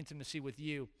intimacy with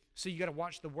you. So you got to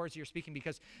watch the words you're speaking,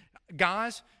 because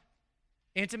guys,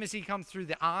 intimacy comes through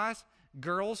the eyes.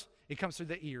 Girls, it comes through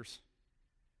the ears.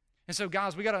 And so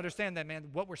guys, we got to understand that, man,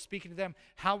 what we're speaking to them,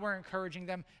 how we're encouraging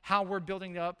them, how we're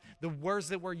building up, the words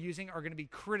that we're using are going to be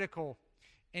critical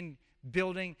in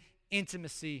building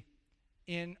intimacy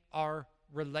in our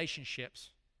relationships.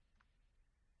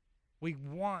 We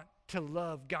want to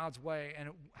love God's way, and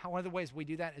one of the ways we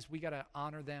do that is we got to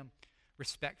honor them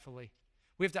respectfully.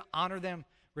 We have to honor them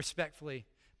respectfully,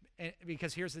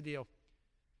 because here's the deal.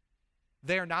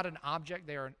 They are not an object,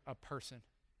 they are a person.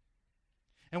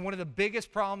 And one of the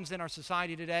biggest problems in our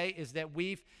society today is that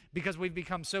because we've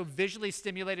become so visually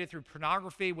stimulated through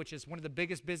pornography, which is one of the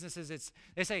biggest businesses,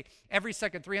 they say every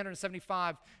second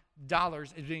 $375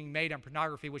 is being made on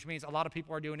pornography, which means a lot of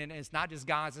people are doing it, and it's not just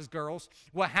guys, it's girls.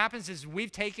 What happens is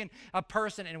we've taken a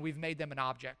person and we've made them an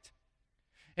object.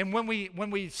 And when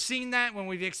we've seen that, when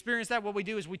we've experienced that, what we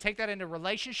do is we take that into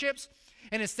relationships,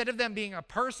 and instead of them being a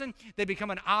person, they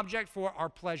become an object for our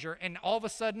pleasure. And all of a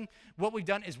sudden, what we've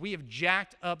done is we have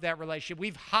jacked up that relationship.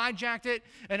 We've hijacked it,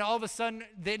 and all of a sudden,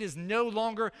 it is no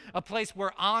longer a place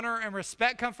where honor and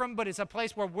respect come from, but it's a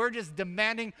place where we're just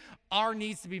demanding our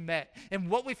needs to be met. And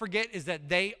what we forget is that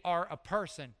they are a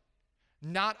person,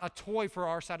 not a toy for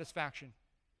our satisfaction.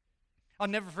 I'll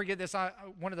never forget this.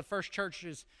 One of the first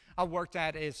churches I worked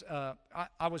at is,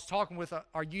 I was talking with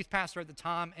our youth pastor at the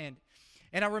time, and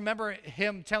I remember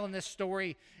him telling this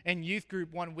story in youth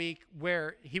group one week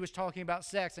where he was talking about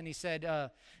sex, and he said,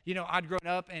 I'd grown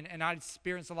up and I'd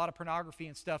experienced a lot of pornography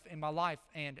and stuff in my life,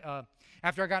 and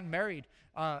after I got married,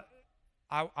 I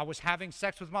was having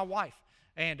sex with my wife,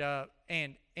 and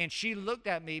she looked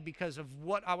at me because of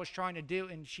what I was trying to do,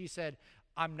 and she said,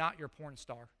 "I'm not your porn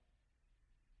star."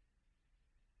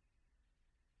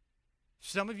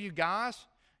 Some of you guys,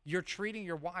 you're treating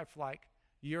your wife like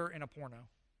you're in a porno,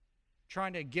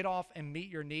 trying to get off and meet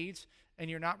your needs, and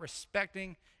you're not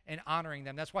respecting and honoring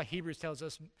them. That's why Hebrews tells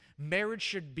us marriage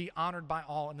should be honored by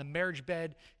all, and the marriage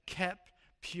bed kept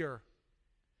pure.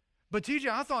 But TJ,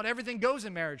 I thought everything goes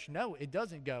in marriage. No, it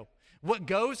doesn't go. What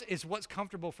goes is what's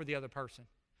comfortable for the other person.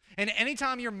 And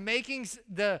anytime you're making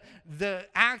the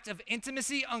act of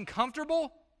intimacy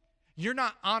uncomfortable, you're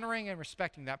not honoring and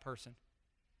respecting that person.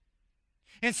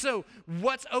 And so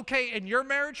what's okay in your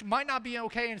marriage might not be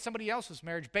okay in somebody else's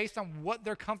marriage based on what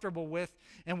they're comfortable with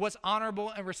and what's honorable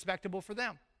and respectable for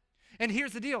them. And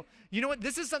here's the deal. You know what?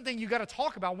 This is something you got to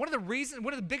talk about. One of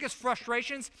the biggest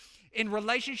frustrations in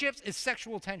relationships is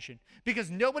sexual tension,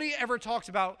 because nobody ever talks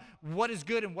about what is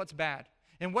good and what's bad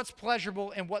and what's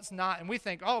pleasurable and what's not. And we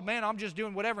think, oh man, I'm just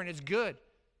doing whatever and it's good.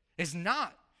 It's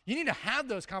not. You need to have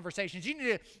those conversations. You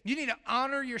need to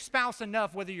honor your spouse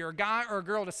enough, whether you're a guy or a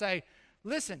girl, to say,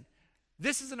 listen,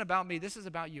 this isn't about me, this is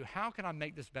about you. How can I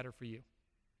make this better for you?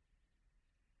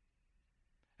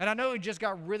 And I know it just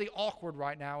got really awkward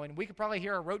right now, and we could probably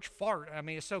hear a roach fart. I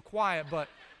mean, it's so quiet, but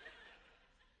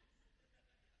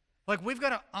like, we've got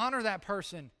to honor that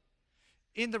person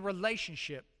in the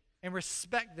relationship and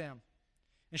respect them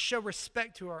and show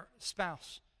respect to our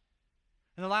spouse.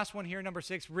 And the last one here, number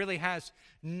 6, really has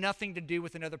nothing to do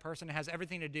with another person. It has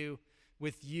everything to do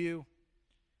with you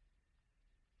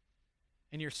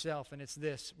and yourself, and it's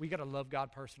this: we got to love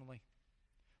God personally.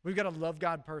 We've got to love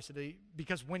God personally,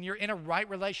 because when you're in a right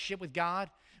relationship with God,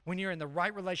 when you're in the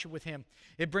right relationship with Him,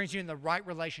 it brings you in the right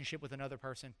relationship with another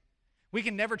person. We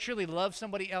can never truly love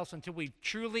somebody else until we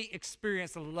truly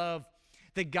experience the love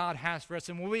that God has for us.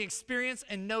 And when we experience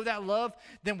and know that love,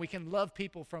 then we can love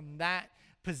people from that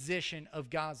position of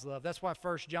God's love. That's why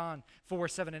 1 John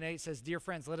 4:7-8 says, "Dear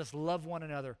friends, let us love one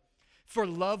another, for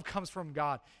love comes from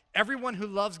God. Everyone who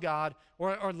loves God,"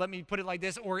 or let me put it like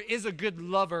this, or is a good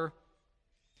lover,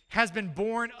 has been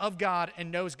born of God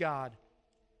and knows God.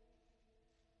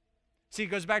 See, it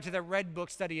goes back to that Red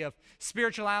Book study of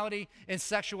spirituality and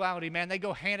sexuality. Man, they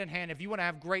go hand in hand. If you want to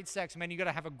have great sex, man, you got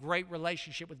to have a great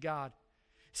relationship with God.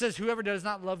 It says, whoever does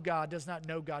not love God does not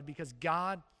know God, because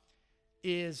God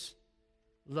is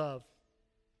love.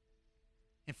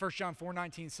 And 1 John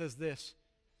 4:19 says this: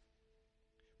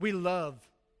 we love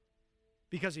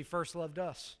because He first loved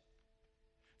us.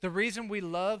 The reason we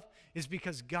love is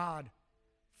because God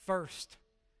first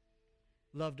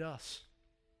loved us.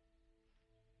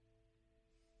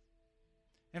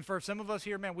 And for some of us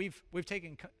here, man, we've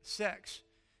taken sex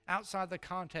outside the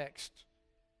context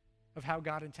of how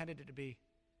God intended it to be.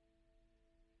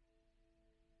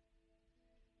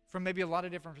 From maybe a lot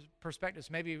of different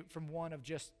perspectives, maybe from one of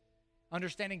just,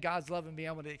 Understanding God's love and being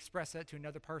able to express that to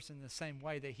another person in the same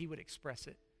way that he would express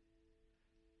it.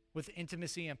 With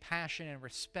intimacy and passion and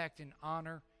respect and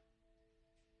honor.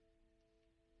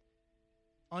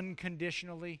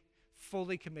 Unconditionally,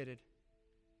 fully committed.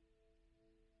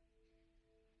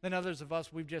 Then others of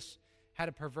us, we've just had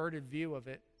a perverted view of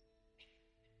it.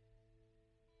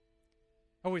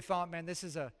 Or we thought, man, this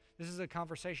is a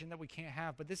conversation that we can't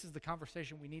have, but this is the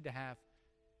conversation we need to have.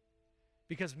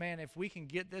 Because, man, if we can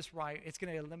get this right, it's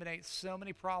going to eliminate so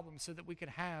many problems so that we can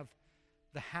have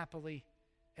the happily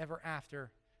ever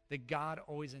after that God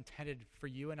always intended for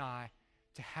you and I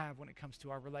to have when it comes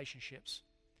to our relationships.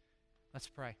 Let's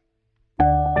pray.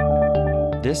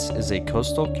 This is a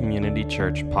Coastal Community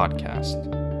Church podcast.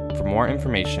 For more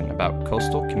information about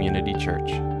Coastal Community Church,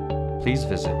 please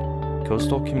visit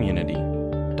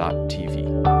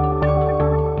coastalcommunity.tv.